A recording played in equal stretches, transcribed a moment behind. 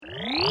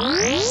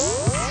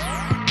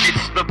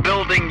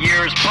Building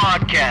Years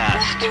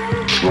podcast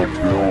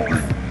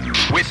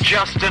with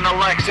Justin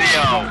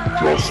Alexio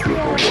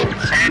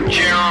and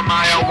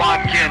Jeremiah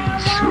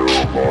Watkins.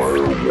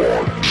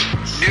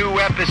 New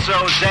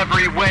episodes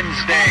every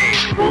Wednesday.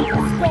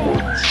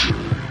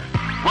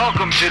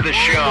 Welcome to the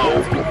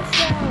show.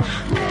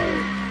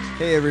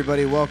 Hey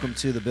everybody, welcome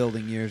to the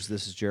Building Years.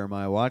 This is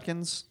Jeremiah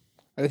Watkins.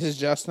 This is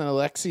Justin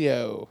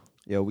Alexio.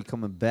 Yo, we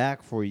coming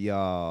back for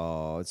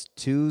y'all. It's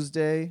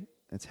Tuesday.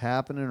 It's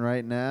happening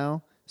right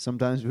now.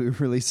 Sometimes we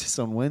release this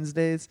on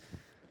Wednesdays.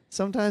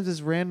 Sometimes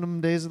it's random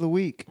days of the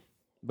week.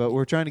 But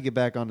we're trying to get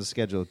back on the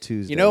schedule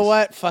Tuesdays. You know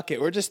what? Fuck it.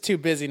 We're just too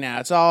busy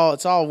now. It's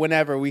all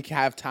whenever we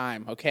have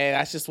time, okay?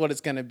 That's just what it's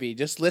going to be.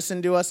 Just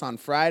listen to us on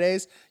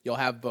Fridays. You'll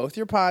have both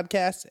your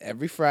podcasts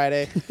every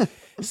Friday,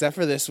 except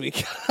for this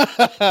week.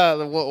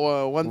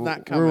 One's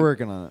not coming. We're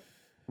working on it.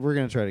 We're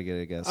going to try to get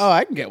it, I guess. Oh,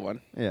 I can get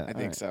one. Yeah, I think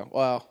right. so.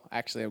 Well,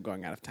 actually, I'm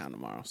going out of town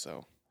tomorrow,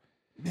 so.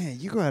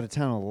 Man, you go out of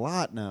town a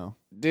lot now.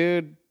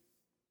 Dude,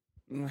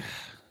 what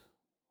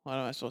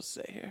am I supposed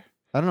to say here?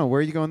 I don't know. Where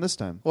are you going this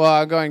time? Well,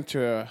 I'm going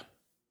to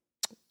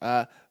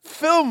a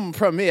film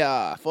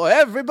premiere for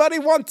Everybody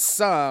Wants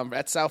Some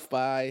at South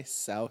by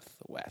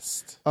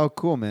Southwest. Oh,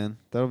 cool, man.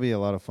 That'll be a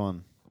lot of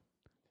fun.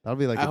 That'll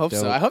be like I hope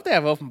so. I hope they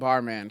have open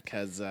bar, man,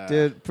 because...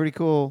 Dude, pretty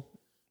cool.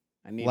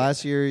 I need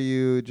Last year,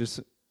 you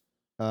just...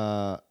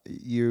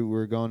 you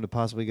were going to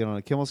possibly get on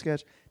a Kimmel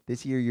sketch.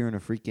 This year, you're in a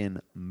freaking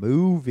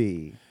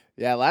movie.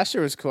 Yeah, last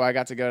year was cool. I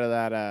got to go to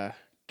that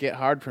Get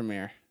Hard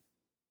premiere.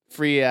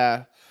 Free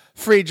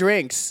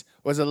drinks.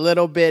 Was a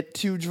little bit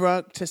too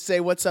drunk to say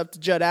what's up to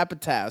Judd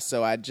Apatow,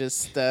 so I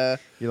just... You're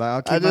like,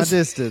 I'll keep my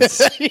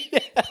distance.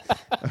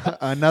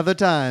 Another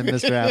time,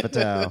 Mr.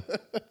 Apatow.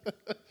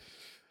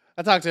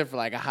 I talked to him for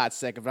like a hot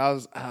second, but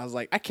I was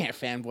like, I can't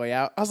fanboy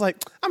out. I was like,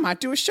 I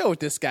might do a show with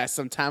this guy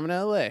sometime in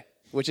L.A.,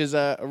 which is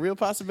a real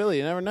possibility.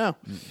 You never know.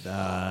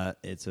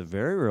 It's a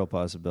very real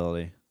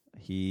possibility.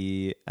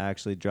 He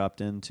actually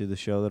dropped into the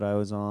show that I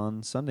was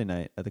on Sunday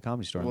night at the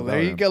Comedy Store. Well,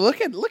 there you go. Look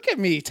at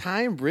me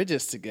tying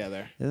bridges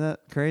together. Isn't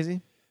that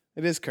crazy?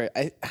 It is crazy.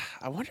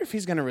 I wonder if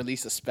he's going to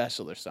release a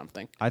special or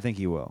something. I think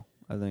he will.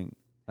 I think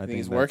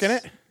he's working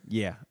it?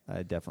 Yeah,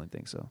 I definitely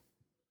think so.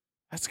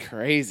 That's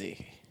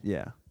crazy.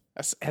 Yeah.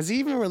 Has he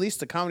even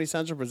released the Comedy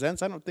Central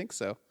Presents? I don't think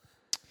so.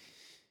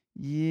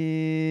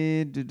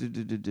 Yeah.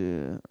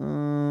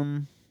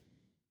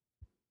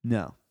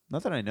 No,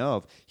 not that I know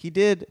of. He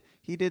did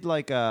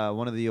like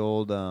one of the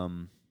old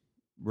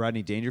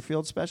Rodney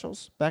Dangerfield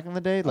specials back in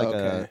the day.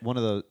 Like one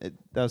of those.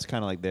 That was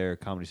kind of like their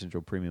Comedy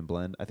Central premium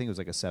blend. I think it was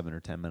like a 7 or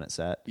 10 minute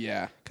set.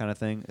 Yeah. Kind of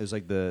thing. It was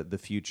like the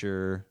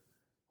future.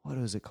 What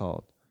was it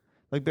called?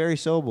 Like Barry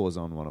Sobel was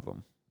on one of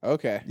them.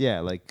 Okay.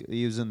 Yeah, like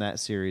he was in that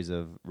series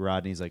of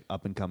Rodney's like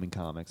up and coming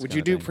comics. Would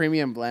you do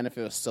premium blend if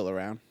it was still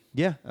around?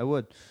 Yeah, I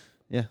would.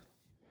 Yeah.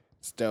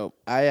 It's dope.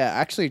 I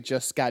actually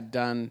just got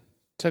done.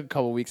 Took a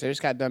couple weeks. I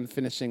just got done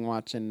finishing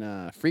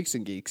watching Freaks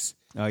and Geeks.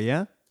 Oh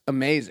yeah.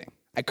 Amazing.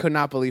 I could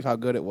not believe how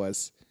good it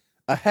was.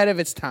 Ahead of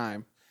its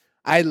time.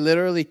 I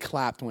literally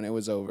clapped when it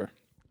was over.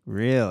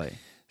 Really?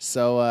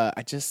 So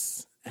I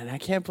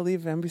can't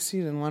believe NBC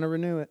didn't want to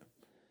renew it.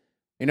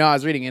 You know, I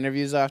was reading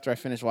interviews after I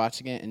finished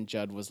watching it, and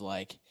Judd was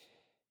like,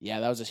 yeah,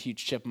 that was a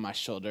huge chip on my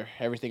shoulder.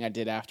 Everything I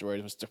did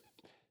afterwards was to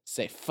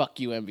say, fuck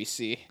you,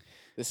 NBC.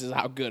 This is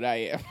how good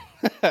I am.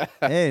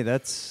 Hey,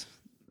 that's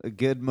a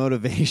good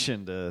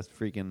motivation to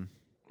freaking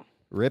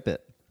rip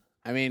it.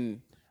 I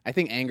mean, I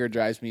think anger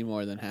drives me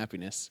more than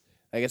happiness.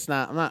 Like,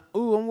 I'm not,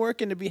 ooh, I'm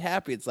working to be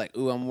happy. It's like,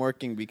 ooh, I'm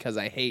working because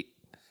I hate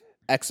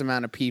X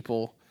amount of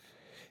people,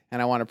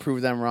 and I want to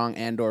prove them wrong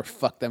and or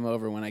fuck them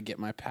over when I get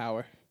my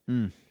power.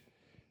 Mm.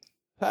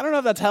 I don't know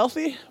if that's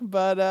healthy,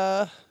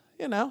 but,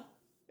 you know,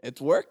 it's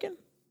working.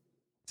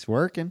 It's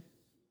working.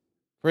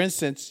 For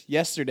instance,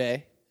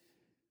 yesterday,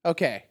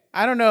 okay,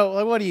 I don't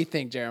know. What do you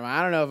think, Jeremiah?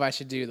 I don't know if I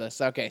should do this.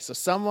 Okay, so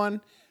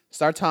someone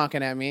starts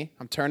honking at me.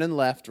 I'm turning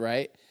left,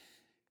 right?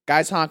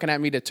 Guy's honking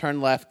at me to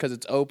turn left because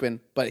it's open,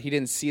 but he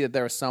didn't see that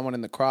there was someone in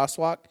the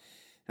crosswalk.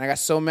 And I got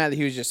so mad that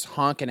he was just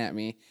honking at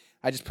me.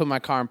 I just put my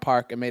car in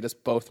park and made us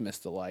both miss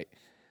the light.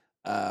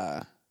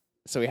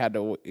 So we had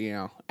to,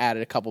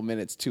 added a couple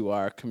minutes to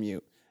our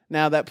commute.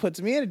 Now, that puts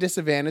me at a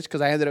disadvantage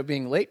because I ended up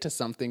being late to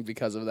something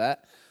because of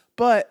that.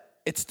 But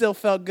it still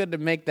felt good to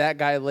make that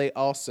guy late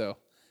also.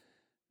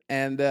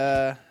 And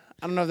I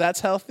don't know if that's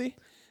healthy.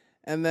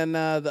 And then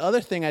the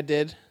other thing I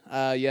did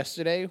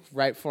yesterday,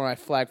 right before my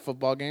flag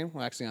football game,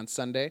 well, actually on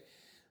Sunday,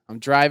 I'm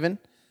driving.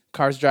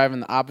 Car's driving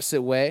the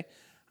opposite way.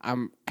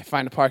 I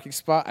find a parking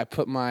spot. I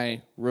put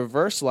my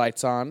reverse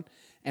lights on.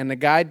 And the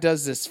guy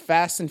does this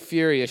Fast and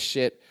Furious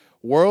shit,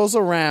 whirls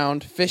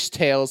around,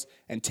 fishtails,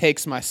 and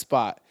takes my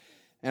spot.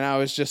 And I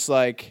was just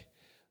like,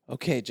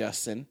 okay,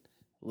 Justin,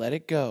 let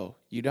it go.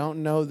 You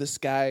don't know this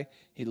guy.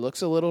 He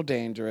looks a little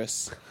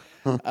dangerous.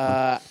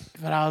 But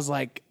I was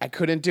like, I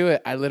couldn't do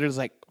it. I literally was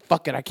like,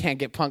 fuck it, I can't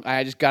get punked.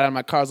 I just got out of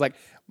my car. I was like,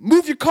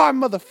 move your car,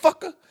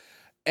 motherfucker.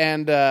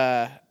 And,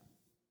 I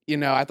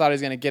thought he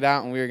was going to get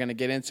out and we were going to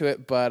get into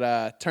it.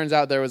 But turns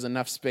out there was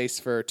enough space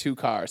for 2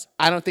 cars.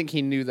 I don't think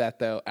he knew that,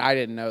 though. I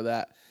didn't know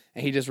that.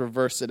 and he just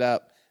reversed it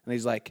up, and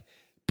he's like,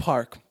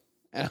 park.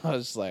 And I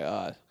was just like,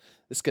 oh,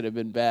 this could have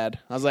been bad.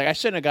 I was like, I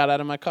shouldn't have got out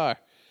of my car.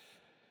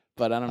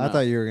 But I don't know. I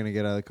thought you were going to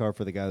get out of the car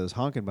for the guy that was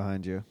honking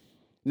behind you.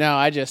 No,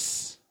 I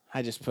just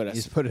put You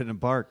just put it in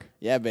park.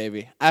 Yeah,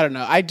 baby. I don't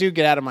know. I do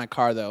get out of my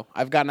car, though.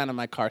 I've gotten out of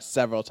my car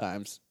several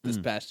times this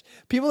past.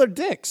 People are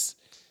dicks.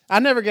 I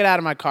never get out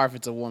of my car if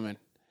it's a woman.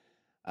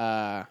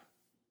 But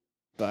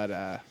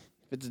if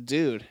it's a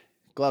dude,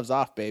 gloves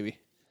off, baby.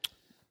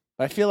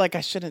 But I feel like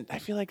I shouldn't. I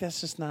feel like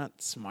that's just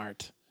not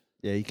smart.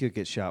 Yeah, you could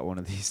get shot one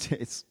of these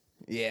days.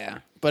 Yeah,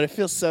 but it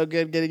feels so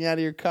good getting out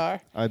of your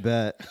car. I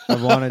bet.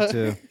 I've wanted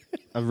to.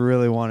 I've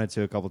really wanted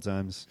to a couple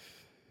times.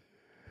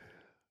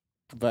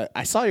 But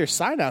I saw your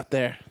sign out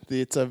there.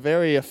 It's a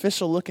very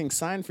official-looking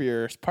sign for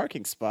your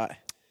parking spot.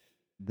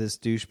 This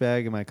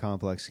douchebag in my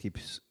complex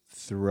keeps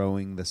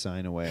throwing the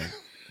sign away.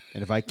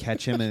 And if I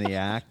catch him in the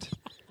act,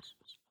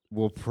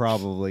 we'll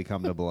probably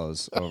come to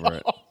blows over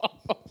it.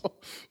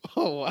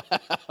 Oh,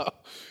 wow.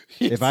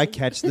 If I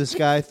catch this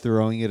guy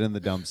throwing it in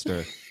the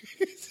dumpster,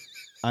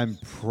 I'm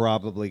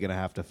probably going to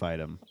have to fight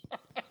him.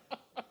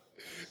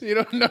 You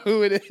don't know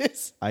who it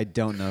is? I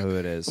don't know who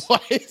it is.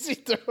 Why is he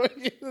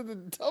throwing it in the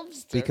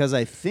dumpster? Because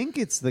I think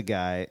it's the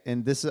guy,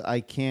 and this is, I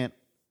can't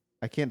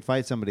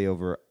fight somebody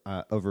over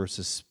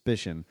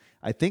suspicion.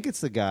 I think it's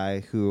the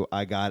guy who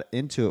I got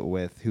into it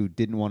with who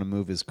didn't want to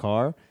move his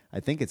car. I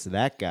think it's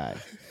that guy.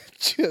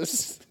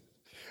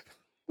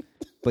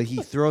 But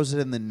he throws it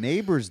in the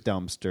neighbor's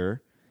dumpster,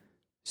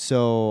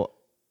 so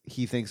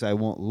he thinks I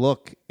won't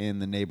look in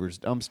the neighbor's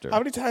dumpster. How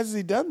many times has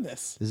he done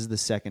this? This is the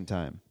second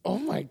time. Oh,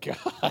 my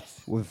God.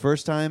 Well, the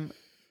first time,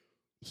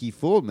 he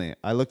fooled me.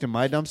 I looked in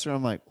my dumpster, and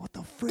I'm like, what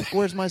the frick?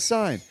 Where's my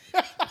sign?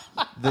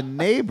 The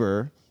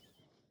neighbor,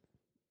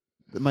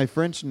 my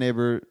French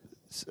neighbor,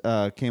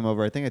 came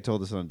over. I think I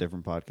told this on a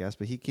different podcast,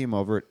 but he came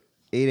over at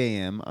 8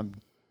 a.m. I'm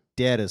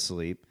dead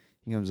asleep.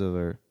 He comes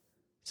over.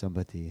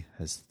 Somebody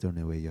has thrown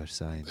away your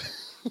sign.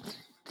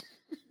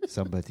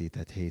 Somebody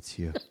that hates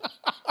you.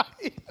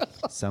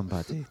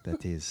 Somebody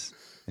that is.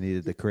 And he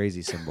did the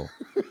crazy symbol.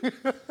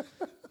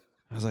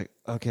 I was like,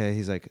 okay.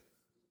 He's like,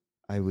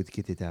 I would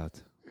get it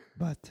out,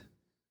 but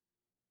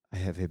I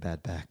have a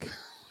bad back.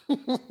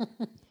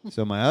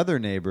 So my other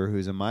neighbor,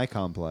 who's in my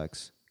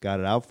complex, got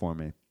it out for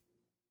me.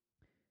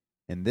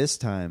 And this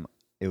time,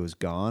 it was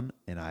gone,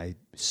 and I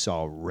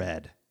saw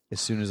red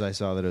as soon as I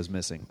saw that it was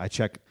missing. I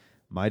checked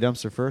my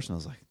dumpster first, and I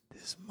was like,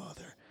 this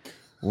mother.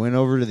 Went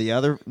over to the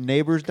other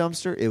neighbor's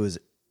dumpster. It was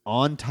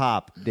on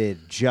top. It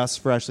had just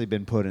freshly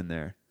been put in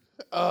there.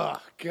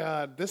 Oh,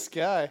 God, this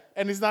guy.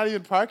 And he's not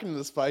even parking in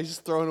the spot. He's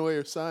just throwing away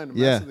your sign and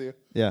messing with you.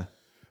 Yeah.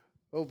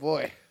 Oh,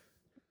 boy.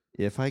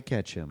 If I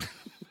catch him.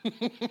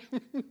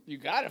 You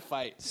got to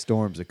fight.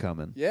 Storms are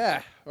coming.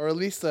 Yeah, or at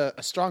least a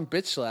strong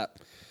bitch slap.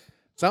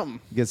 Something.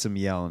 Get some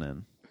yelling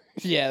in.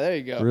 Yeah, there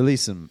you go.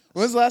 Release some.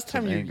 When was the last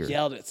time you anger.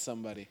 yelled at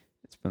somebody?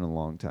 It's been a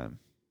long time.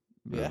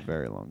 A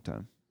very long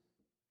time.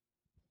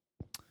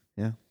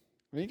 Yeah.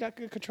 Well, you got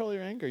good control of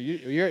your anger.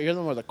 You're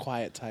the more the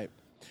quiet type.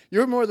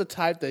 You're more the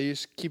type that you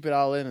just keep it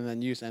all in and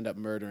then you just end up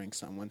murdering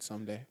someone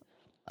someday.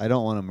 I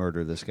don't want to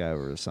murder this guy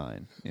over a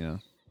sign, you know?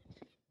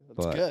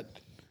 That's good.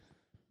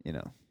 You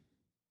know,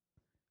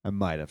 I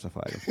might have to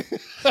fight him.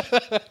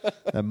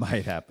 That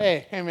might happen.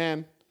 Hey,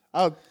 man.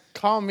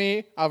 Call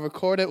me. I'll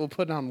record it. We'll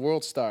put it on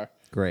World Star.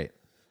 Great.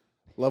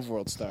 Love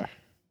World Star.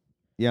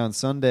 Yeah, on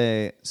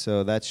Sunday,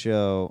 so that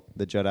show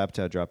that Judd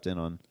Apatow dropped in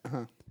on,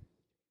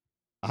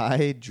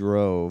 I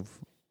drove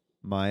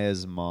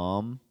Maya's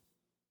mom,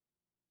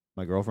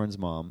 my girlfriend's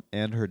mom,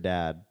 and her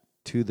dad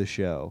to the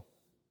show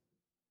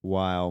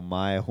while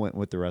Maya went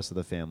with the rest of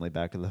the family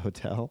back to the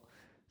hotel.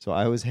 So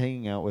I was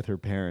hanging out with her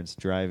parents,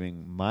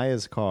 driving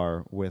Maya's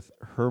car with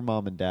her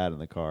mom and dad in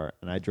the car,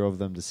 and I drove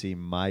them to see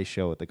my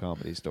show at the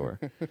Comedy Store.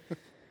 It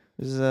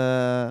was,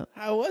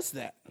 How was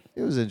that?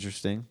 it was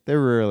interesting.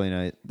 They're really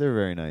nice. They're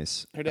very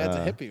nice. Her dad's a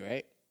hippie,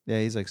 right? Yeah,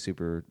 he's like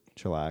super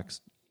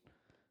chillaxed.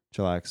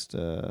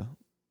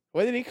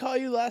 What did he call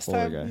you last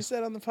Older time guy. you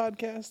said on the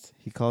podcast?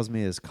 He calls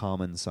me his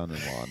common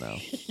son-in-law now.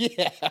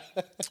 Yeah.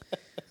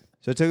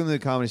 So I took him to the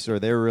Comedy Store.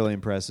 They were really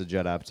impressed that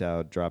Judd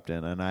Apatow dropped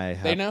in, and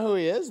They know who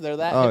he is? They're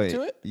that hip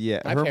to it?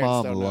 Yeah, My her parents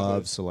mom don't know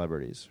loves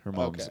celebrities. Her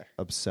mom's Okay.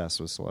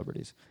 obsessed with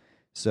celebrities.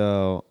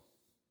 So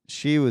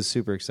she was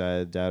super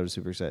excited. Dad was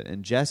super excited.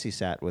 And Jesse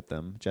sat with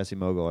them. Jesse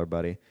Mogul, our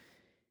buddy.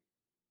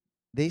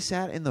 They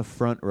sat in the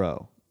front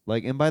row.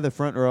 And by the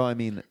front row, I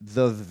mean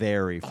the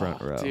very front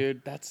row.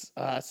 Dude, that's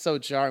so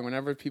jarring.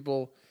 Whenever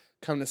people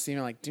come to see me,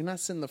 I'm like, do not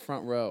sit in the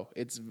front row.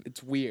 It's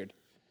weird.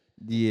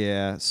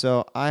 Yeah,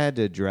 so I had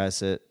to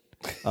address it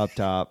up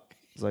top.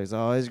 It's like, it's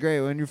always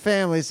great when your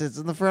family sits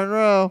in the front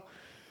row.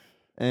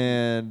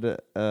 And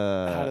it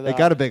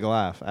got a big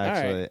laugh,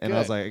 actually. Right, and I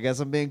was like, I guess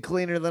I'm being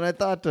cleaner than I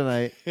thought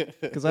tonight.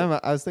 Because I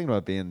was thinking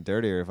about being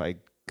dirtier if I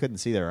couldn't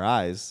see their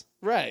eyes.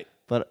 Right.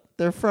 But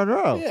they're front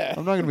row. Yeah.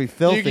 I'm not going to be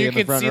filthy You in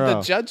the front can see row.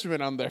 the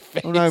judgment on their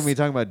face. I'm not going to be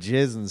talking about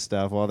jizz and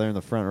stuff while they're in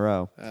the front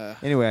row.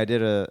 Anyway, I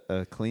did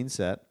a clean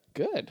set.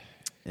 Good.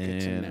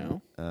 And, Good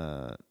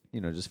to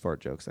know. Just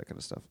fart jokes, that kind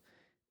of stuff.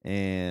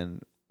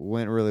 And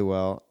went really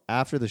well.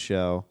 After the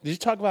show, Did you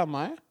talk about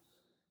Maya?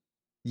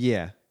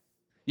 yeah.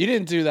 You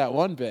didn't do that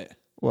one bit.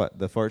 What,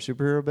 the fart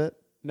superhero bit?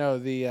 No,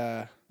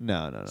 the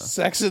No.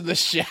 sex in the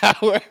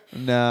shower.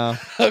 No.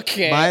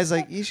 Okay. Maya's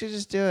like, you should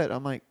just do it.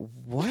 I'm like,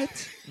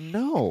 what?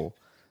 No.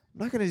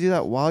 I'm not going to do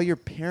that while your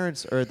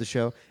parents are at the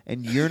show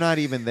and you're not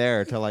even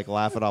there to like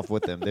laugh it off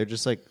with them. They're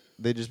just like,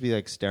 they just be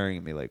like staring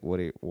at me like,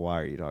 why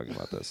are you talking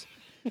about this?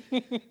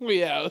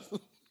 Yeah.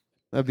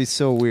 That'd be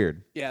so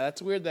weird. Yeah,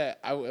 that's weird that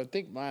I would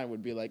think mine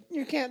would be like,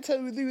 you can't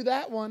do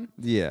that one.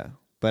 Yeah.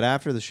 But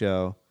after the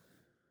show,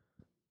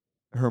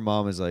 her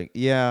mom is like,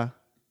 yeah,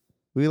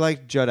 we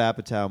like Judd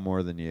Apatow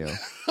more than you.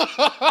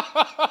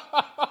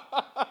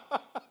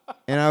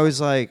 And I was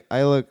like,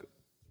 I look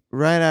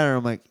right at her.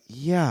 I'm like,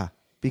 yeah,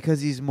 because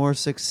he's more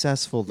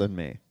successful than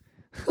me.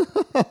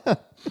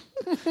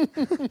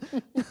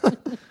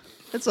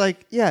 It's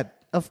like, yeah,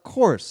 of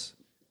course.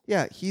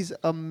 Yeah, he's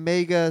a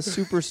mega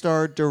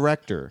superstar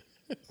director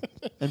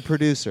and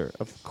producer.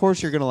 Of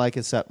course you're going to like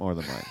his set more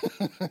than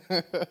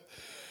mine.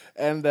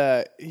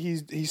 And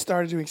he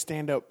started doing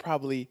stand-up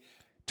probably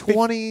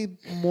 20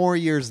 more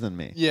years than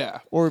me. Yeah.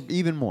 Or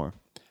even more.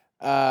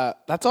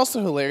 That's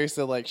also hilarious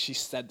that like she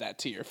said that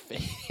to your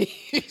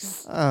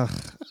face.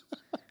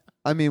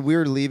 I mean, we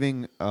were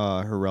leaving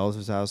her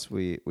relative's house.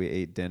 We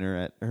ate dinner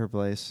at her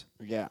place.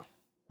 Yeah.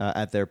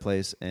 At their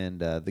place, and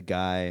the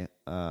guy,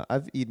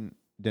 I've eaten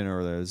dinner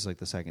over there. This is like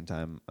the second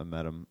time I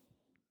met him.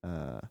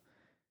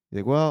 He's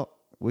like, well,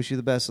 wish you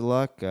the best of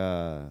luck.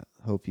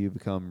 Hope you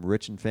become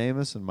rich and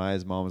famous. And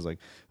Maya's mom was like,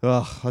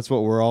 oh, that's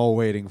what we're all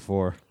waiting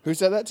for. Who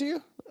said that to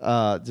you?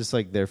 Just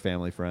like their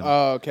family friend.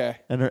 Oh, okay.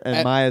 And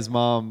Maya's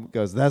mom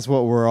goes, that's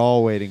what we're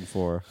all waiting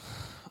for.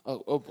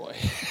 Oh boy.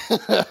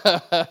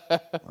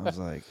 I was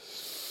like,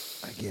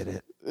 I get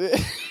it.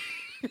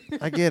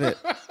 I get it.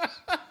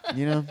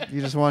 You know,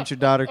 you just want your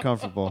daughter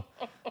comfortable.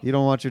 You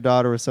don't want your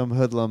daughter with some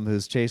hoodlum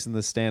who's chasing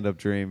the stand-up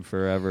dream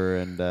forever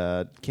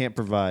and can't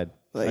provide.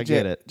 Like I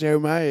get it.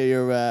 Jeremiah,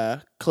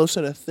 you're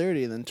closer to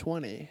 30 than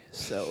 20.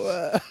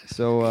 So,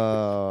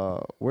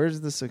 So,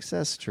 where's the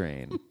success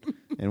train?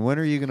 And when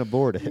are you going to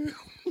board it?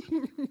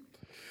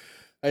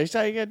 I just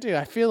how you gotta do.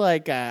 I feel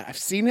like I've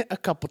seen it a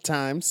couple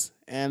times,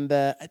 and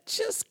I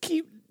just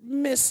keep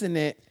missing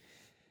it.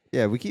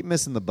 Yeah, we keep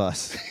missing the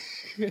bus.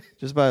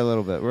 Just by a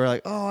little bit. We're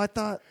like, oh, I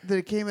thought that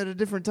it came at a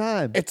different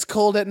time. It's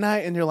cold at night,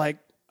 and you're like,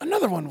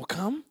 another one will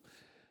come.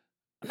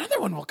 Another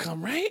one will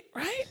come, right?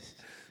 Right?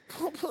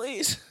 Oh,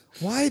 please.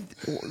 Why?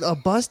 A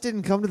bus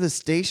didn't come to the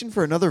station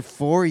for another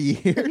 4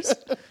 years?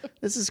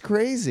 This is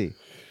crazy.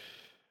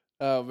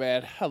 Oh,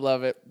 man. I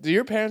love it. Do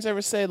your parents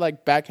ever say,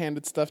 like,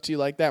 backhanded stuff to you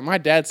like that? My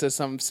dad says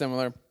something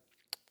similar.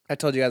 I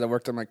told you guys I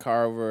worked on my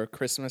car over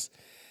Christmas,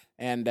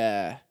 and,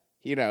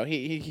 you know,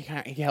 he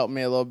helped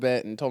me a little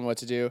bit and told me what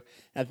to do.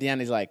 At the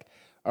end, he's like,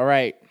 all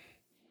right,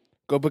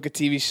 go book a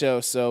TV show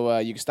so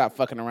you can stop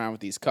fucking around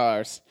with these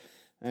cars.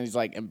 And he's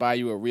like, and buy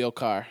you a real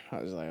car.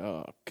 I was like,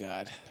 oh,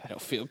 God, I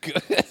don't feel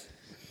good.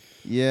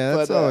 Yeah,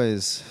 that's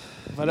always...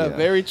 But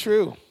very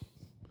true.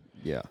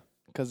 Yeah.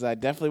 Because I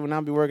definitely would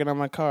not be working on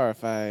my car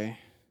if I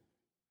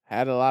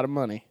had a lot of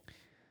money.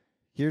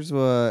 Here's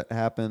what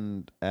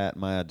happened at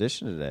my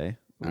audition today,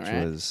 which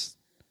was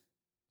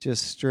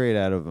just straight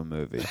out of a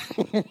movie.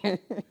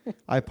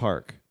 I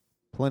park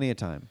plenty of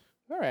time.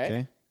 All right.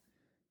 Okay.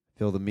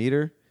 Fill the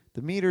meter.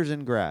 The meter's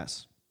in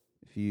grass.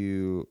 If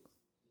you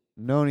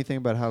know anything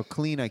about how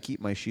clean I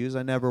keep my shoes,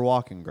 I never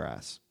walk in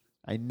grass.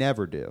 I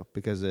never do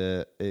because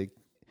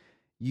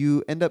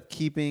you end up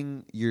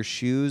keeping your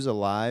shoes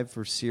alive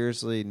for,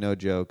 seriously, no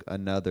joke,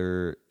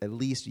 another at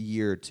least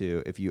year or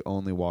two if you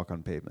only walk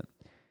on pavement.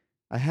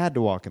 I had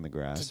to walk in the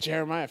grass. It's a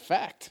Jeremiah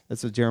fact.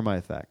 That's a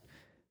Jeremiah fact.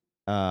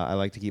 I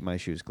like to keep my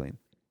shoes clean.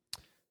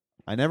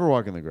 I never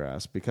walk in the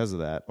grass because of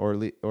that,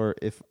 or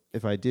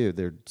if I do,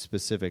 they're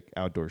specific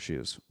outdoor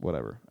shoes,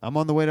 whatever. I'm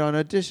on the way to an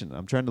audition.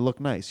 I'm trying to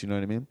look nice, you know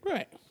what I mean?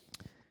 Right.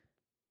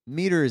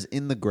 Meter is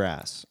in the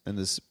grass in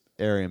this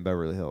area in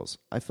Beverly Hills.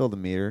 I fill the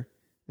meter.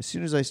 As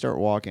soon as I start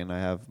walking, I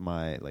have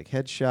my like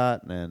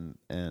headshot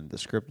and the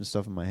script and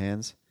stuff in my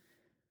hands.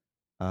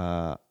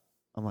 I'm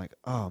like,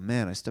 oh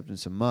man, I stepped in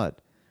some mud.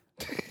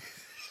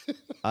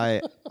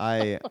 I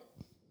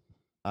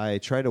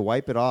try to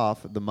wipe it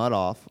off, the mud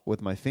off,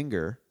 with my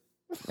finger,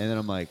 and then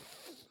I'm like,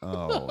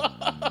 oh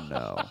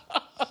no.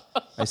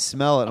 I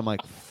smell it. I'm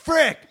like,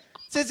 frick!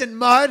 This isn't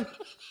mud.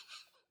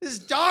 This is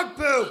dog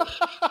poop.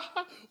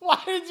 Why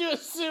did you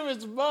assume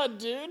it's mud,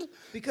 dude?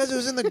 Because it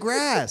was in the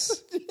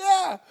grass.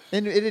 Yeah.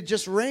 And it had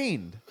just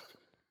rained.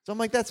 So I'm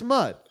like, that's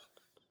mud.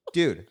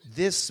 Dude,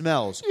 this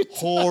smells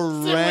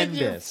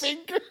horrendous. With your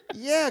finger?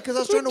 Yeah, because I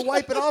was trying to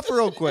wipe it off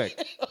real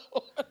quick.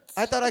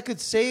 I thought I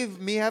could save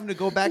me having to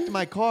go back to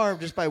my car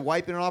just by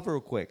wiping it off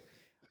real quick.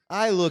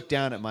 I look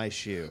down at my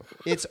shoe.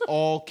 It's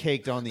all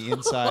caked on the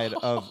inside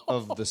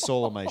of the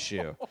sole of my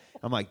shoe.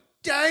 I'm like,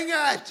 dang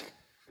it!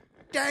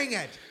 Dang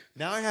it!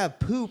 Now I have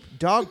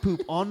dog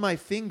poop on my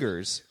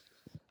fingers.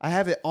 I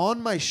have it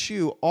on my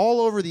shoe,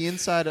 all over the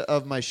inside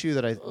of my shoe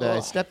that I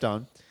stepped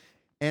on.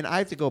 And I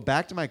have to go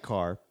back to my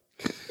car.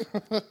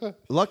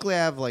 Luckily, I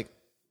have like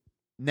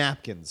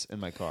napkins in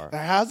my car.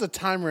 How's the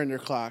timer in your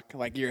clock?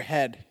 Like your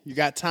head. You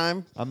got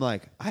time? I'm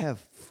like, I have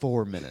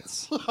 4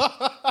 minutes.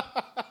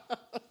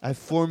 I have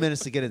 4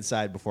 minutes to get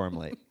inside before I'm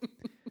late.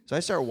 So I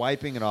start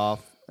wiping it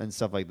off and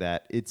stuff like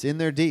that. It's in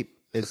there deep.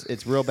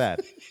 It's real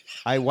bad.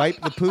 I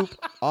wipe the poop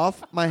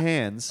off my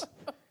hands,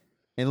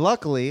 and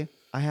luckily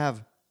I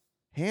have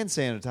hand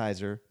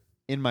sanitizer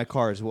in my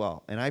car as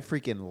well, and I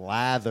freaking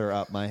lather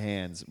up my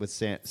hands with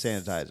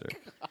sanitizer.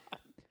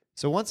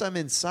 So once I'm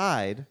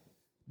inside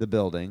the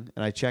building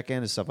and I check in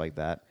and stuff like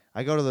that,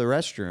 I go to the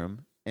restroom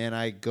and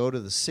I go to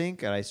the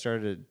sink and I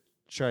started to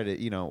try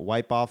to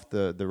wipe off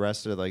the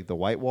rest of like the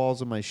white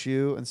walls of my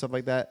shoe and stuff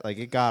like that. Like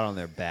it got on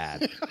there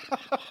bad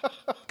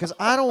because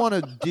I don't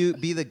want to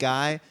be the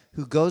guy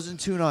who goes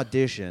into an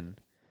audition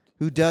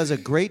who does a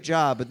great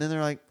job, but then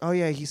they're like, oh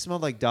yeah, he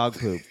smelled like dog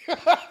poop,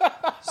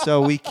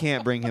 so we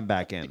can't bring him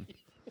back in.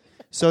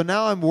 So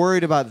now I'm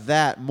worried about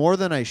that more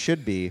than I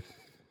should be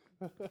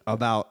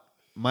about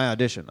my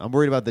audition. I'm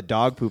worried about the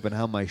dog poop and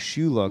how my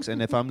shoe looks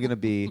and if I'm going to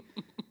be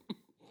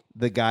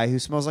the guy who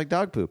smells like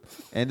dog poop.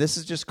 And this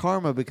is just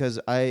karma because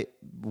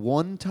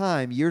one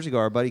time years ago,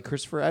 our buddy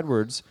Christopher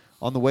Edwards,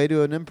 on the way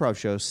to an improv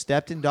show,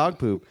 stepped in dog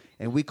poop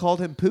and we called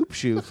him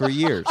Poopshoe for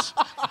years.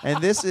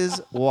 And this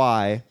is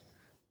why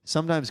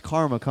sometimes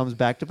karma comes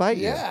back to bite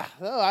you. Yeah,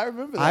 I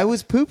remember that. I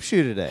was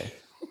Poopshoe today.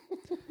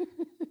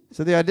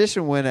 So the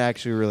audition went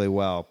actually really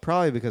well,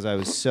 probably because I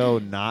was so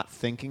not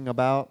thinking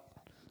about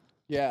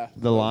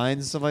the lines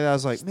and stuff like that. I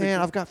was like,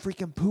 man, I've got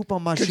freaking poop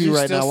on my shoe right now.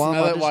 Could you still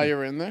smell it while auditioning. you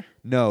were in there?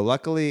 No,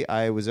 luckily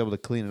I was able to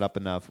clean it up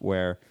enough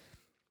where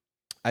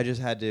I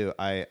just had to.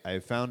 I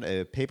found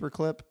a paper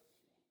clip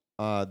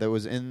that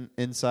was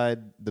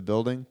inside the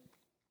building.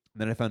 And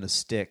then I found a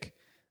stick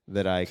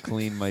that I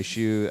cleaned my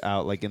shoe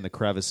out like in the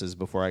crevices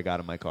before I got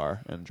in my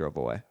car and drove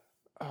away.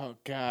 Oh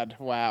God!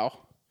 Wow.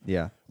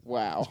 Yeah.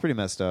 Wow. It's pretty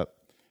messed up.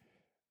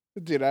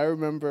 Dude, I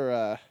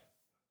remember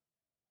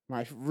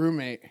my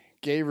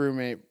gay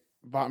roommate,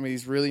 bought me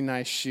these really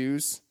nice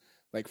shoes,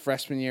 like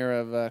freshman year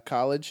of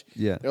college.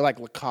 Yeah. They're like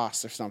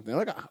Lacoste or something.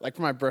 Like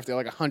for my birthday,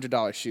 like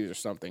 $100 shoes or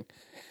something.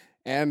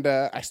 And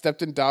I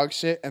stepped in dog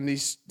shit, and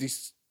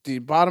the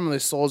bottom of the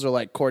soles are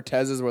like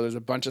Cortezes where there's a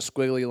bunch of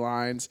squiggly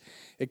lines.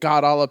 It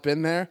got all up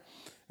in there,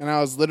 and I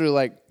was literally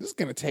like, this is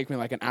going to take me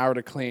like an hour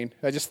to clean.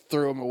 I just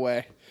threw them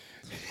away.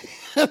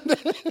 And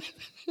then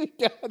he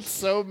got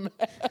so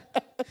mad.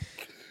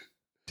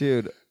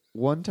 Dude,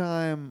 one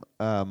time,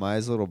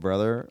 Maya's little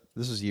brother,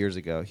 this was years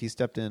ago, he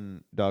stepped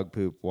in dog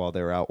poop while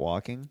they were out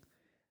walking.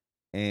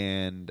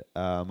 And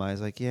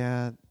Maya's like,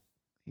 yeah,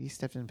 he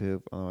stepped in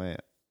poop on the way.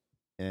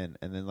 And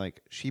then,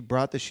 like, she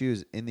brought the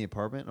shoes in the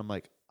apartment. And I'm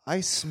like,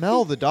 I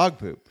smell the dog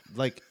poop.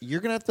 Like, you're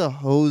going to have to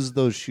hose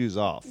those shoes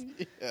off.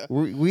 Yeah.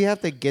 We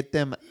have to get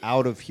them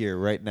out of here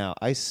right now.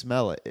 I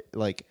smell it.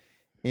 Like,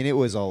 and it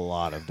was a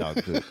lot of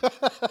dog poop.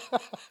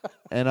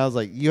 And I was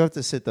like, you have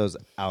to sit those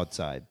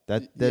outside.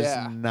 That's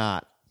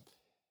not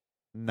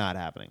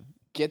happening.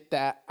 Get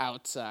that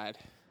outside.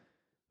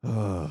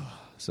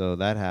 So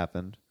that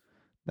happened.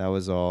 That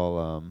was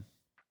all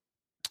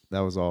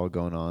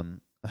going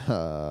on.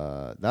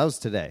 That was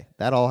today.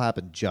 That all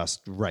happened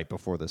just right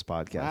before this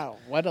podcast. Wow,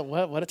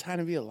 what a time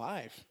to be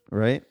alive.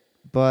 Right?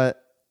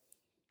 But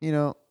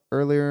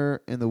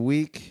earlier in the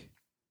week,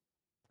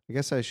 I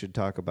guess I should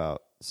talk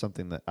about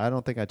something that I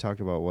don't think I talked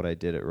about what I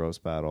did at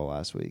Roast Battle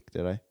last week,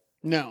 did I?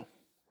 No.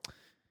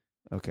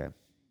 Okay.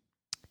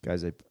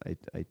 Guys,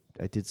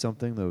 I did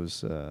something that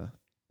was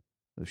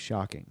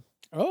shocking.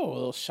 Oh, a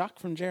little shock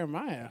from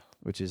Jeremiah.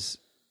 Which is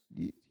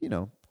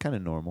kind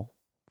of normal.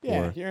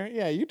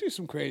 Yeah, you do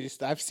some crazy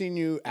stuff. I've seen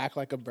you act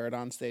like a bird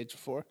on stage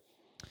before.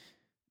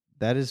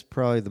 That is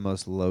probably the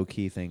most low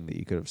key thing that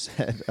you could have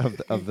said of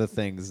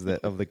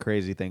the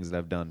crazy things that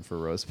I've done for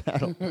Roast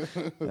Battle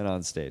and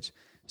on stage.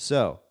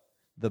 So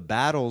the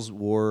battles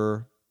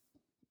were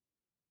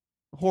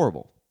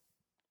horrible.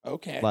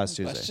 Okay, last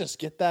Tuesday. Let's just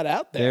get that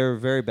out there. They're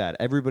very bad.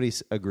 Everybody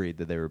agreed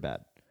that they were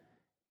bad,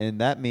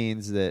 and that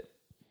means that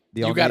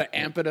you got to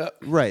amp it up.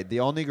 Right. The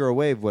All Negro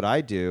Wave. What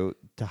I do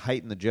to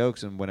heighten the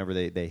jokes, and whenever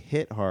they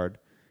hit hard,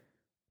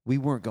 we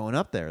weren't going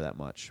up there that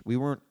much. We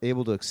weren't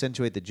able to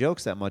accentuate the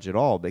jokes that much at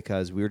all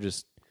because we were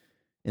just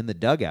in the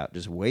dugout,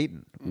 just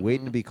waiting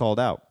to be called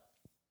out.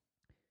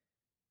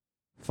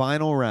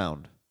 Final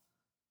round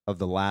of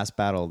the last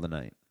battle of the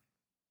night.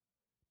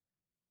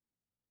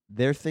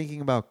 They're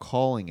thinking about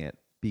calling it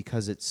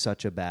because it's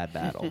such a bad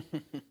battle.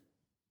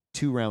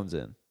 2 rounds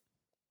in.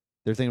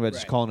 They're thinking about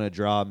just calling it a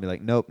draw and be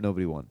like, nope,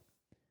 nobody won.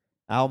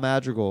 Al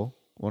Madrigal,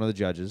 one of the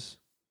judges,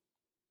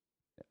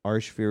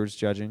 Ari Shafir was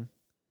judging,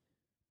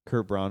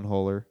 Kurt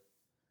Braunholer,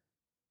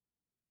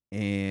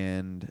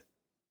 and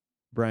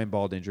Brian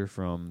Baldinger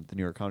from the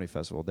New York Comedy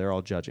Festival. They're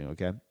all judging,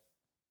 okay?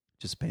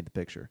 Just to paint the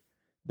picture.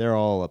 They're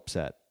all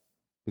upset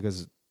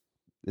because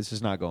it's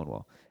just not going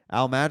well.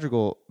 Al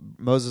Madrigal,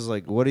 Moses is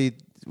like, what do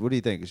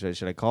you think?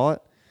 Should I call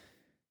it?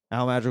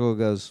 Al Madrigal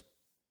goes,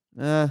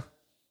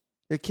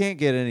 it can't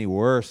get any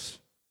worse.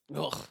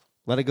 Ugh.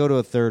 Let it go to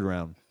a 3rd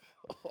round.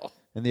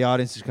 And the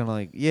audience is kind of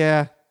like,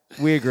 yeah,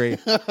 We agree.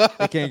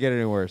 It can't get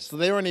any worse. So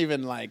they weren't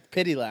even like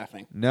pity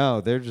laughing.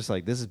 No, they're just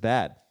like, this is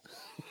bad.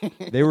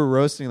 They were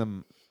roasting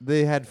them.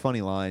 They had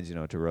funny lines,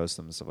 to roast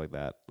them and stuff like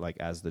that, like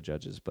as the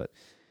judges. But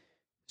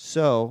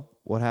so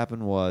what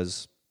happened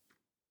was,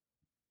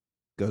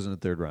 goes in the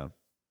third round.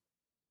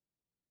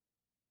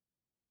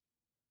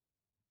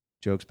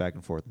 Jokes back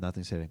and forth.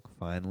 Nothing's hitting.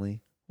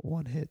 Finally,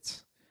 one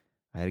hits.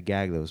 I had a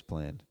gag that was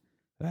planned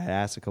that I had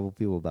asked a couple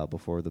people about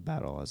before the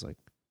battle. I was like,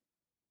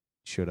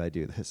 should I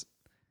do this?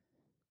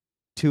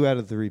 2 out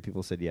of 3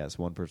 people said yes.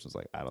 One person was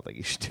like, I don't think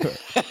you should do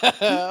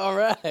it. All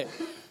right.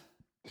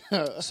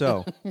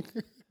 So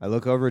I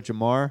look over at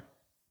Jamar.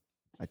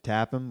 I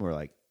tap him. We're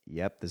like,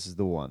 yep, this is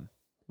the one.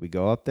 We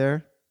go up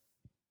there.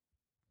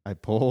 I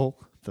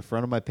pull the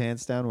front of my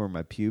pants down where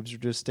my pubes are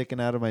just sticking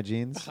out of my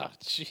jeans. Oh,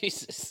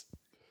 Jesus.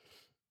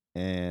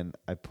 And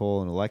I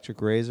pull an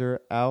electric razor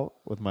out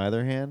with my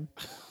other hand.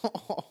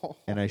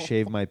 And I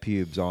shave my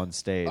pubes on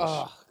stage.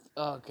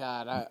 Oh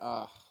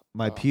God.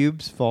 My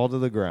pubes fall to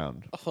the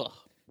ground.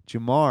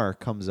 Jamar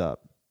comes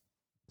up,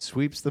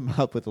 sweeps them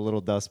up with a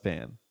little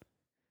dustpan,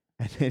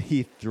 and then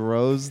he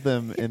throws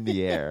them in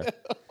the air.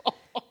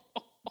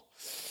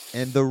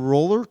 And the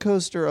roller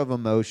coaster of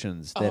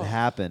emotions that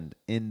happened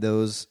in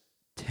those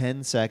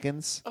 10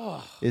 seconds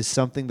is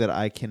something that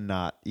I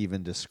cannot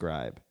even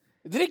describe.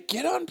 Did it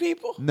get on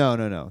people?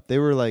 No. They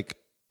were like,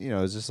 it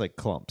was just like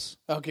clumps.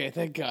 Okay,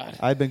 thank God.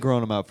 I've been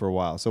growing them out for a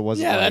while, so it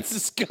wasn't Yeah, like, that's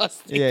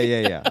disgusting.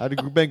 Yeah.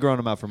 I've been growing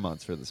them out for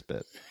months for this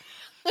bit.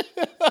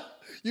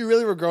 You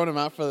really were growing them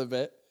out for the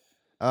bit?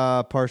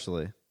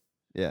 Partially.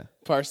 Yeah.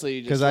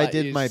 Partially, because I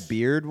did my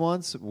beard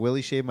once.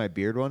 Willie shaved my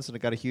beard once, and it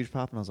got a huge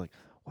pop. And I was like,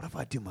 "What if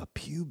I do my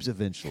pubes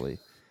eventually?"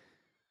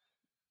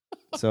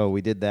 So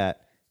we did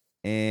that,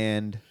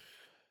 and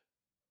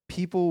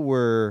people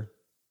were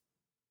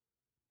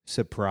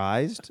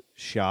surprised,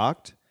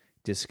 shocked,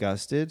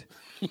 disgusted,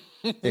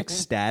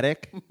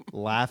 ecstatic,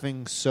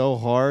 laughing so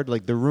hard,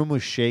 like the room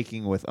was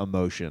shaking with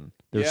emotion.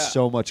 There's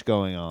so much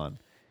going on.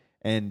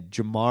 And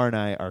Jamar and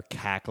I are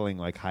cackling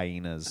like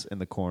hyenas in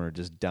the corner,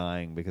 just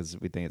dying because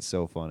we think it's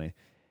so funny.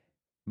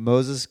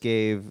 Moses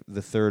gave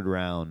the third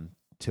round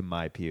to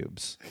my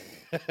pubes.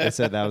 I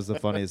said that was the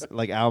funniest.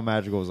 Like Al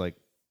Madrigal was like,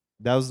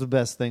 that was the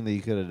best thing that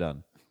you could have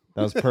done.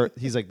 That was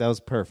he's like, that was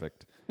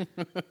perfect.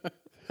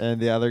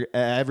 And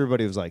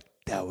everybody was like,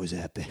 that was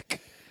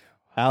epic.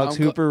 Alex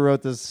Hooper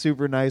wrote this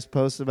super nice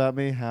post about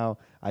me, how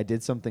I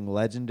did something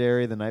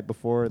legendary the night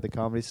before at the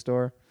Comedy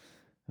Store.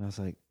 And I was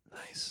like,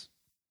 nice.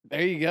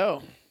 There you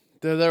go.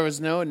 There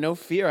was no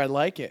fear. I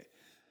like it.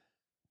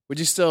 Would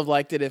you still have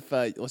liked it if,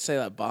 let's say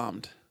that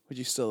bombed? Would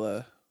you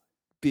still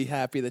be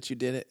happy that you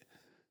did it?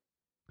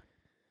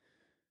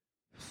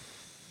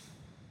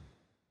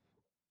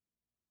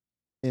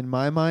 In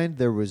my mind,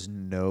 there was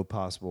no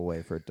possible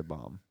way for it to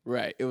bomb.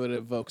 Right. It would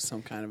evoke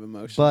some kind of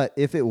emotion. But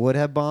if it would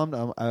have bombed,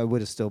 I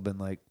would have still been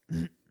like,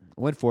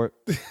 went for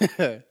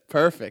it.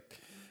 Perfect.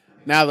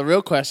 Now the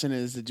real question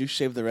is: did you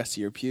shave the rest of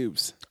your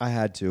pubes? I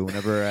had to.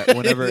 Whenever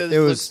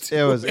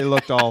it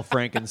looked all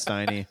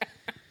Frankenstein-y.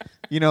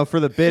 For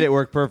the bit it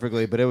worked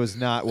perfectly, but it was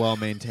not well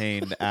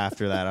maintained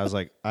after that. I was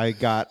like, I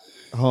got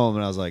home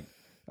and I was like,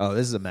 oh,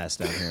 this is a mess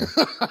down here.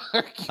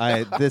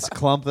 This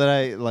clump that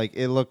I like,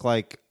 it looked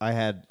like I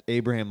had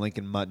Abraham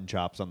Lincoln mutton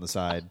chops on the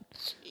side.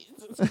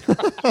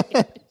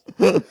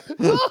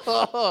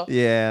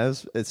 Yeah,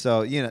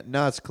 so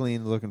now it's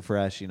clean, looking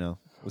fresh.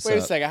 Wait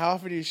a second. How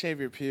often do you shave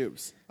your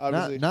pubes?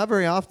 Not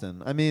very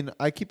often. I mean,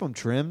 I keep them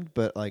trimmed,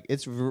 but like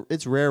it's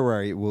rare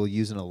where I will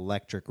use an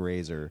electric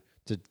razor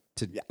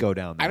to go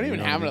down there. I don't even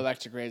have an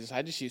electric razor.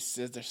 I just use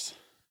scissors.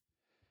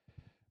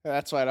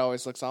 That's why it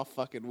always looks all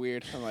fucking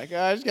weird. I'm like,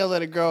 I just gotta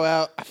let it grow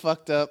out. I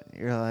fucked up.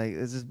 You're like,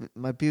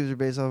 my pubes are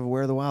based off of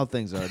where the wild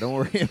things are. Don't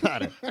worry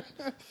about it.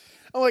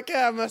 I'm like,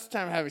 yeah, most of the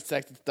time I'm having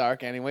sex, it's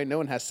dark anyway. No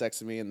one has sex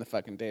with me in the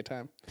fucking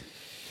daytime.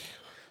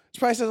 Which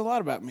probably says a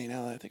lot about me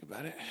now that I think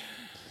about it.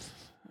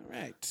 All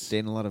right.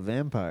 Dating a lot of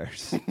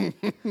vampires.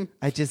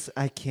 I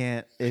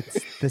can't.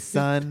 It's the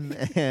sun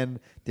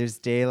and there's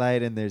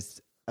daylight and there's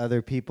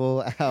other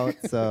people out.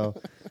 So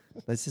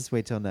let's just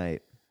wait till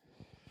night.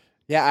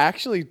 Yeah, I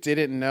actually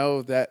didn't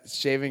know that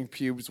shaving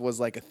pubes was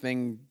like a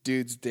thing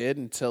dudes did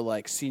until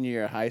like senior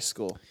year of high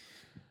school.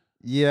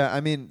 Yeah, I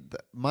mean,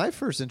 my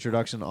first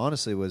introduction,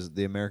 honestly, was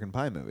the American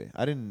Pie movie.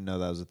 I didn't know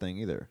that was a thing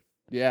either.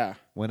 Yeah.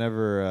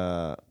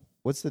 Whenever,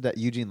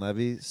 Eugene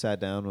Levy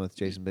sat down with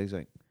Jason Biggs,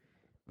 like,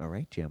 all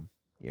right, Jim,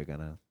 you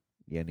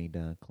need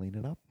to clean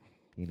it up.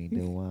 You need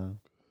to,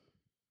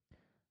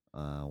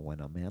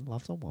 when a man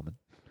loves a woman,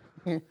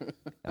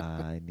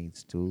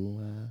 needs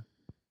to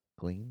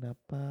clean up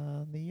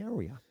the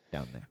area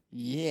down there.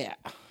 Yeah.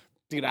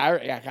 Dude,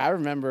 I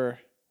remember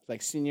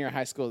like senior year of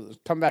high school,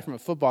 coming back from a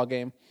football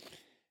game,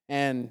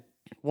 and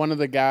one of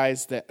the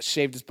guys that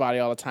shaved his body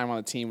all the time on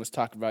the team was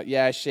talking about,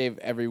 I shave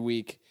every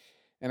week.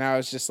 And I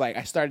was just like,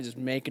 I started just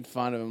making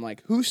fun of him,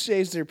 like, who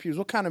shaves their pubes?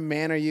 What kind of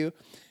man are you?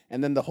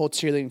 And then the whole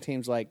cheerleading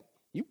team's like,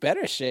 you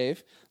better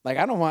shave. Like,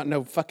 I don't want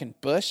no fucking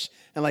bush.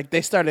 And like,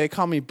 they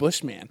call me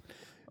Bushman.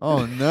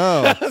 Oh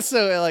no!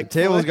 So like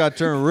The tables got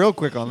turned real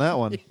quick on that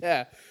one.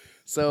 Yeah.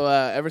 So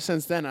ever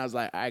since then, I was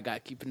like, I gotta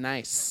keep it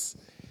nice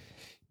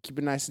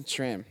and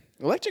trim.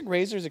 Electric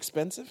razor's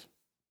expensive.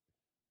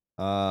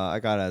 I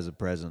got it as a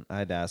present. I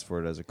had to ask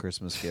for it as a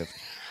Christmas gift.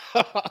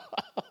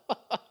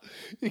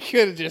 You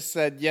could have just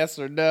said yes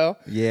or no.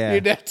 Yeah.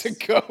 You'd have to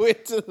go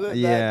into the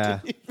Yeah.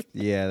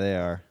 Yeah, they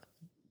are.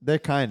 They're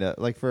kind of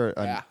like for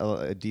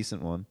a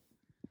decent one.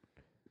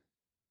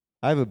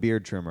 I have a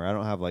beard trimmer. I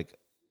don't have like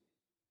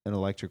an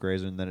electric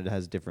razor, and then it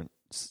has different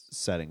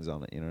settings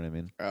on it. You know what I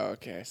mean? Oh,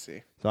 okay, I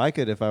see. So I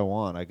could, if I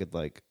want, I could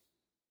like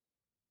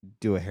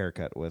do a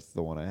haircut with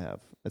the one I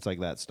have. It's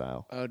like that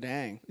style. Oh,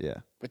 dang. Yeah.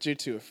 But you're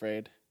too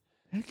afraid.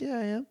 Heck yeah,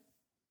 I am.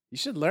 You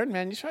should learn,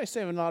 man. You're probably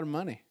saving a lot of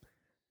money.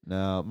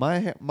 No,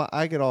 my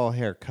I get all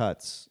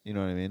haircuts. You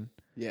know what I mean?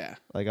 Yeah.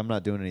 Like I'm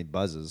not doing any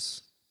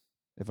buzzes.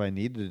 If I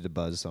needed to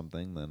buzz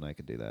something, then I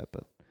could do that.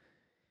 But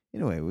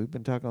anyway, we've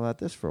been talking about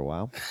this for a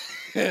while.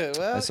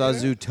 Well, I saw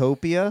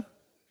Zootopia.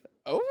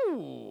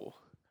 Oh.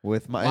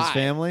 With Maya's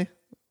family.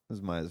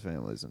 This Maya's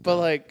family's in But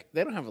town. like,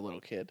 they don't have a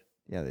little kid.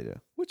 Yeah, they do.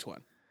 Which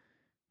one?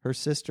 Her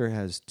sister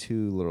has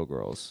 2 little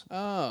girls.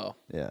 Oh.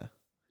 Yeah.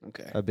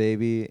 Okay. A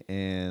baby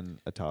and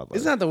a toddler.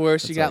 Isn't that the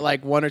worst? It's You got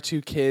like 1 or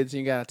 2 kids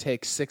and you got to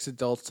take 6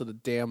 adults to the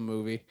damn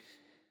movie.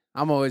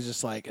 I'm always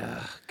just like,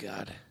 oh,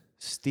 God.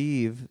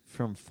 Steve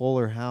from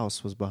Fuller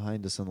House was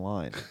behind us in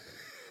line.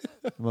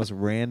 The most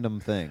random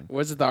thing.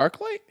 Was it the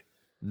ArcLight?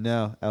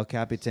 No, El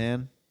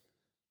Capitan.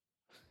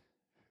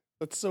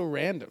 That's so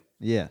random.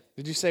 Yeah.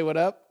 Did you say what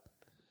up?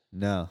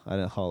 No, I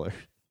didn't holler.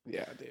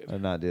 Yeah, dude. I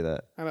did not do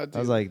that. I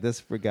was like,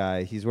 this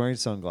guy, he's wearing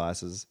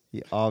sunglasses.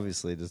 He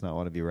obviously does not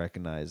want to be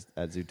recognized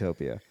at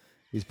Zootopia.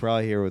 He's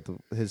probably here with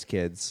his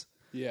kids.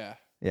 Yeah.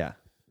 Yeah.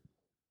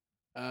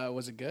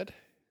 Was it good?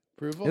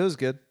 Approval? It was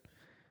good.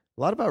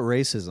 A lot about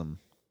racism.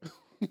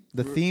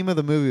 The theme of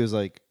the movie was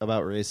like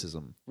about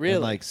racism. Really?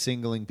 And like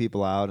singling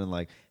people out and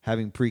like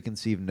having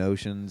preconceived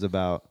notions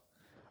about,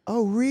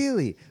 oh,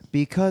 really?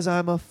 Because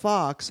I'm a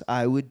fox,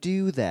 I would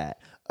do that.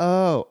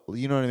 Oh,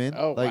 you know what I mean?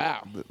 Oh, like,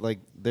 wow. Like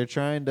they're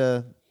trying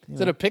to.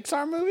 Is it a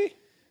Pixar movie?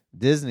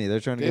 Disney. They're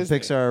trying to Disney.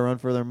 get Pixar a run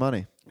for their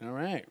money. All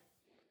right.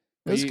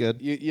 It was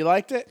good. You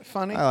liked it?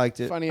 Funny? I liked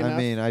it. Funny enough? I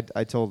mean,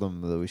 I told them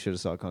that we should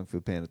have saw Kung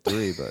Fu Panda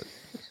 3, but,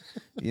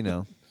 you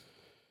know.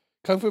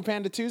 Kung Fu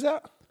Panda 2's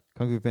out?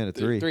 Kung Fu Panda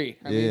 3. 3.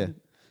 I Yeah. mean,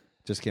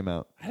 Just came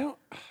out.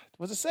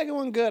 Was the second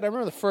one good? I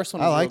remember the first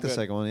one I was like real the good.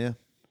 second one, yeah.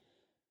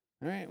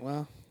 All right,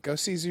 well, go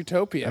see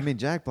Zootopia. I mean,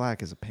 Jack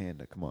Black is a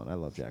panda. Come on, I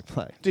love Jack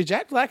Black. Dude,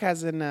 Jack Black has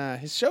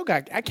his show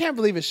I can't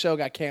believe his show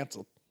got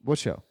canceled. What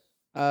show?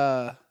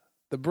 The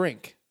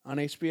Brink on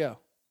HBO.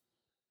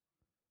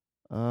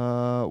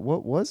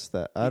 What was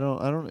that? I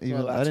don't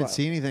even. I didn't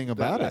see anything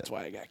about it. That's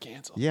why it got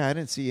canceled. Yeah, I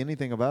didn't see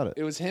anything about it.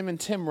 It was him and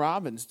Tim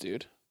Robbins,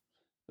 dude.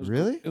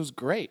 Really? It was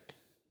great.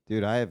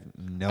 Dude, I have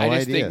no I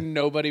just idea. think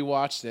nobody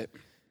watched it.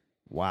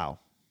 Wow.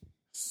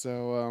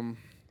 So,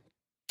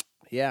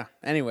 yeah.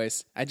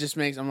 Anyways,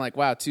 I'm like,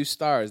 wow, 2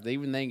 stars.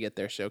 Even they get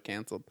their show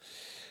canceled.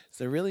 Is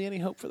there really any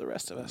hope for the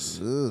rest of us?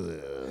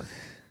 Ugh.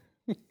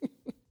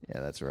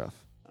 Yeah, that's rough.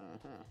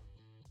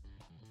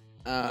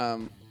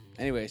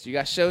 Anyways, you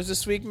got shows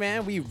this week,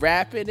 man. We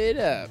wrapping it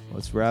up.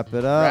 Let's wrap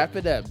it up. Wrap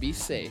it up. Be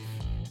safe.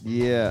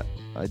 Yeah,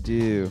 I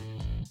do.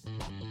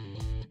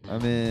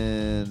 I'm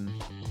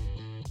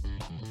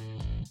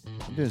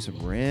doing some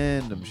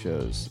random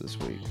shows this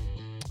week.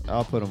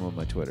 I'll put them on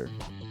my Twitter.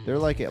 They're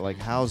like at like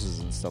houses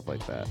and stuff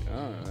like that.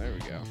 Oh, there we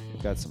go.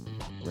 I've got some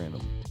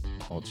random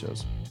old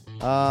shows.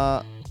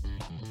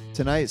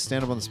 Tonight,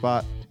 Stand Up on the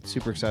Spot.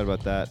 Super excited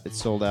about that. It's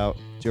sold out.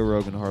 Joe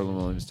Rogan, Harlan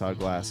Williams, Todd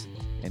Glass,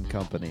 and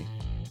company.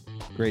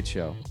 Great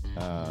show.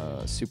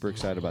 Super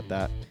excited about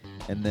that.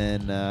 And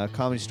then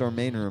Comedy Store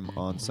Main Room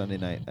on Sunday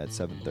night at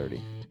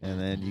 7:30. And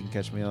then you can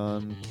catch me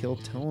on Kill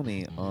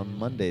Tony on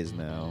Mondays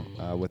now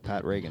with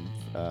Pat Reagan.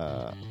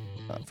 For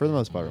the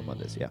most part on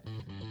Mondays, yeah.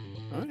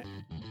 All right.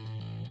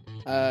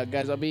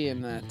 Guys, I'll be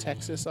in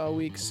Texas all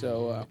week,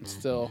 so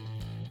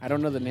I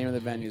don't know the name of the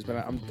venues,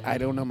 but I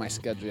don't know my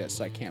schedule yet,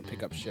 so I can't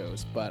pick up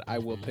shows. But I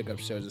will pick up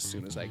shows as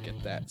soon as I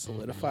get that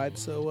solidified.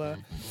 So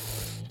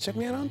check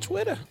me out on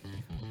Twitter.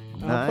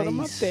 I'll put them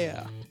up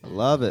there. I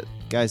love it.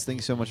 Guys, thank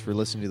you so much for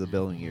listening to The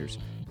Building Years.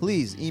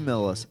 Please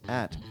email us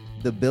at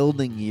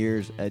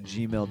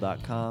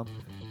thebuildingyears@gmail.com.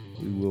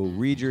 We will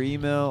read your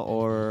email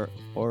or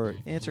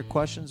answer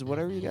questions,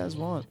 whatever you guys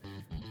want.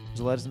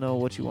 Just let us know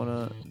what you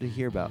want to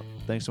hear about.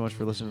 Thanks so much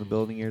for listening to The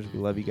Building Years. We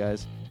love you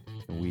guys.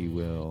 And we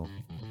will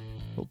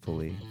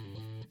hopefully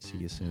see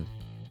you soon.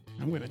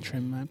 I'm going to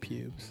trim my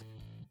pubes.